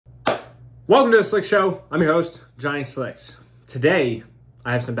Welcome to the Slick Show. I'm your host, JohnnySlicks. Today,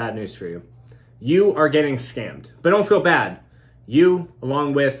 I have some bad news for you. You are getting scammed, but don't feel bad. You,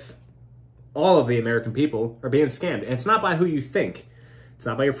 along with all of the American people, are being scammed. And it's not by who you think. It's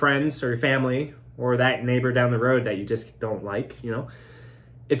not by your friends or your family or that neighbor down the road that you just don't like,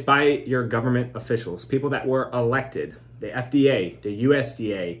 It's by your government officials, people that were elected, the FDA, the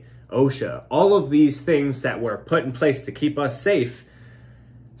USDA, OSHA, all of these things that were put in place to keep us safe.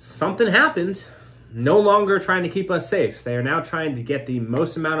 Something happened, no longer trying to keep us safe. They are now trying to get the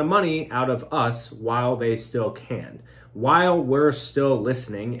most amount of money out of us while they still can, while we're still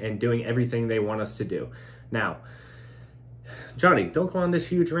listening and doing everything they want us to do. Now, Johnny, don't go on this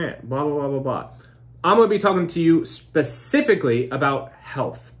huge rant, blah, blah, blah, blah, blah. I'm going to be talking to you specifically about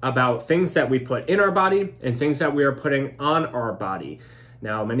health, about things that we put in our body and things that we are putting on our body.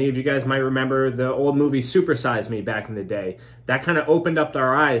 Now, many of you guys might remember the old movie Super Size Me back in the day. That kind of opened up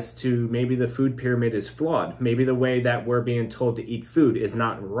our eyes to maybe the food pyramid is flawed. Maybe the way that we're being told to eat food is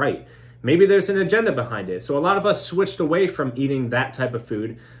not right. Maybe there's an agenda behind it. So a lot of us switched away from eating that type of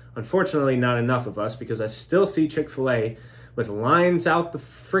food. Unfortunately, not enough of us, because I still see Chick-fil-A with lines out the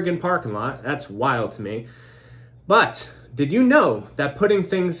friggin' parking lot. That's wild to me. But did you know that putting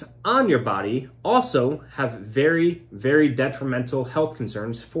things on your body also have very, very detrimental health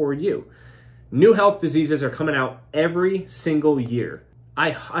concerns for you? New health diseases are coming out every single year.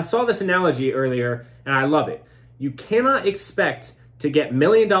 I saw this analogy earlier and I love it. You cannot expect to get $1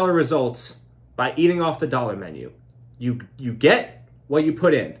 million results by eating off the dollar menu. You get what you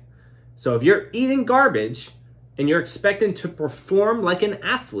put in. So if you're eating garbage and you're expecting to perform like an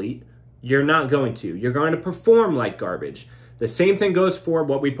athlete, you're not going to. You're going to perform like garbage. The same thing goes for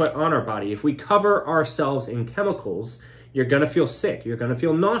what we put on our body. If we cover ourselves in chemicals, you're going to feel sick. You're going to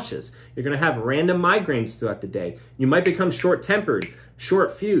feel nauseous. You're going to have random migraines throughout the day. You might become short-tempered,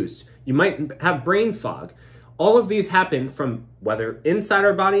 short-fused. You might have brain fog. All of these happen from whether inside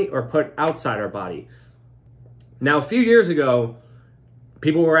our body or put outside our body. Now, a few years ago,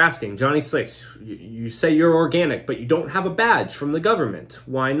 people were asking, JohnnySlicks, you say you're organic, but you don't have a badge from the government.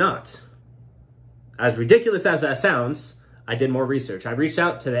 Why not? As ridiculous as that sounds, I did more research. I reached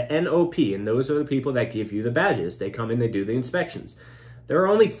out to the NOP, and those are the people that give you the badges. They come in, they do the inspections. There are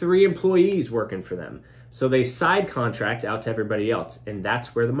only 3 employees working for them. So they side contract out to everybody else, and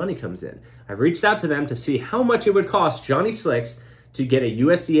that's where the money comes in. I've reached out to them to see how much it would cost JohnnySlicks to get a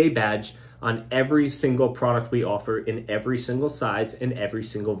USDA badge on every single product we offer in every single size and every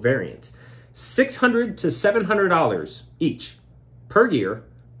single variant. $600 to $700 each per year,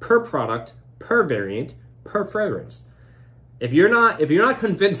 per product, per variant, per fragrance. If you're not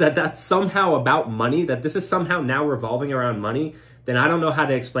convinced that that's somehow about money, that this is somehow now revolving around money, then I don't know how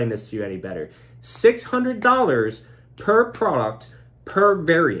to explain this to you any better. $600 per product, per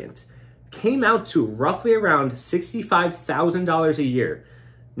variant, came out to roughly around $65,000 a year.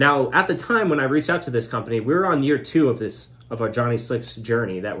 Now, at the time when I reached out to this company, we were on year 2 of our JohnnySlicks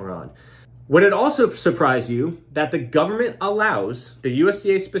journey that we're on. Would it also surprise you that the government allows, the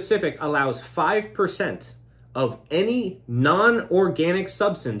USDA specific, allows 5% of any non-organic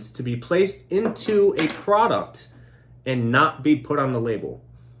substance to be placed into a product and not be put on the label?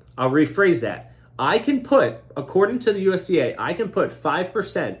 I'll rephrase that. I can put, according to the USDA, I can put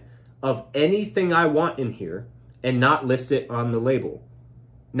 5% of anything I want in here and not list it on the label.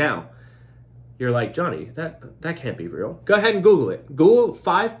 Now, you're like, Johnny, that can't be real. Go ahead and Google it. Google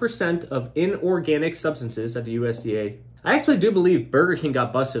 5% of inorganic substances at the USDA. I actually do believe Burger King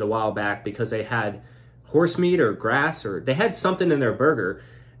got busted a while back because they had horse meat or grass, or they had something in their burger,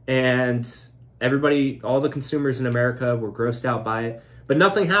 and everybody, all the consumers in America were grossed out by it, but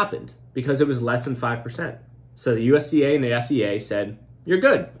nothing happened because it was less than 5%. So the USDA and the FDA said, you're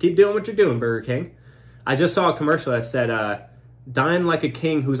good. Keep doing what you're doing, Burger King. I just saw a commercial that said, dine like a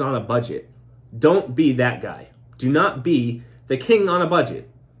king who's on a budget. Don't be that guy. Do not be the king on a budget.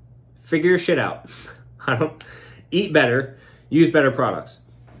 Figure your shit out. Eat better, use better products.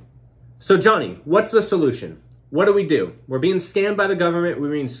 So Johnny, what's the solution? What do we do? We're being scammed by the government.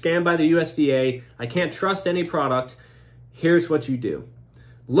 We're being scammed by the USDA. I can't trust any product. Here's what you do.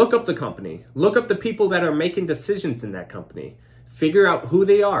 Look up the company. Look up the people that are making decisions in that company. Figure out who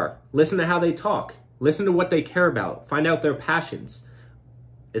they are. Listen to how they talk. Listen to what they care about. Find out their passions.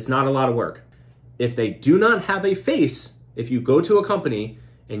 It's not a lot of work. If they do not have a face, if you go to a company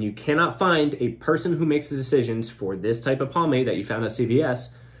and you cannot find a person who makes the decisions for this type of pomade that you found at CVS,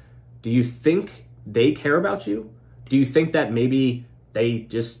 do you think they care about you? Do you think that maybe they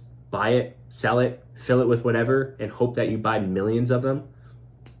just buy it, sell it, fill it with whatever, and hope that you buy millions of them?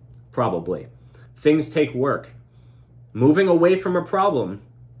 Probably. Things take work. Moving away from a problem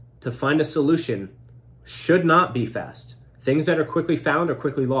to find a solution should not be fast. Things that are quickly found are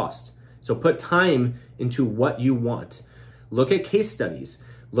quickly lost. So put time into what you want. Look at case studies.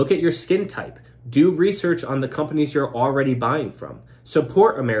 Look at your skin type. Do research on the companies you're already buying from.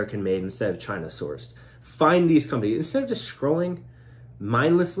 Support American made instead of China sourced. Find these companies. Instead of just scrolling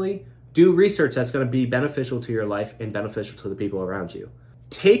mindlessly, do research that's going to be beneficial to your life and beneficial to the people around you.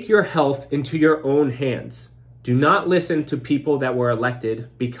 Take your health into your own hands. Do not listen to people that were elected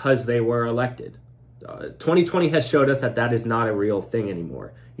because they were elected. 2020 has showed us that that is not a real thing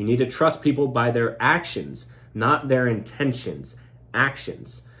anymore. You need to trust people by their actions, not their intentions.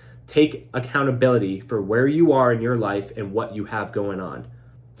 Actions. Take accountability for where you are in your life and what you have going on.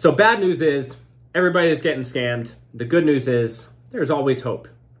 So bad news is everybody is getting scammed. The good news is there's always hope.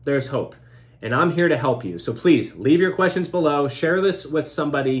 There's hope. And I'm here to help you. So please leave your questions below. Share this with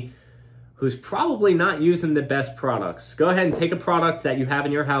somebody who's probably not using the best products. Go ahead and take a product that you have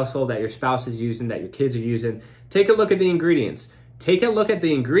in your household, that your spouse is using, that your kids are using. Take a look at the ingredients. Take a look at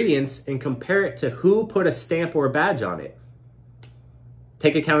the ingredients and compare it to who put a stamp or a badge on it.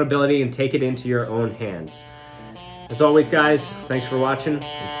 Take accountability and take it into your own hands. As always, guys, thanks for watching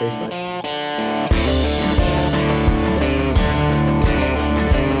and stay slick.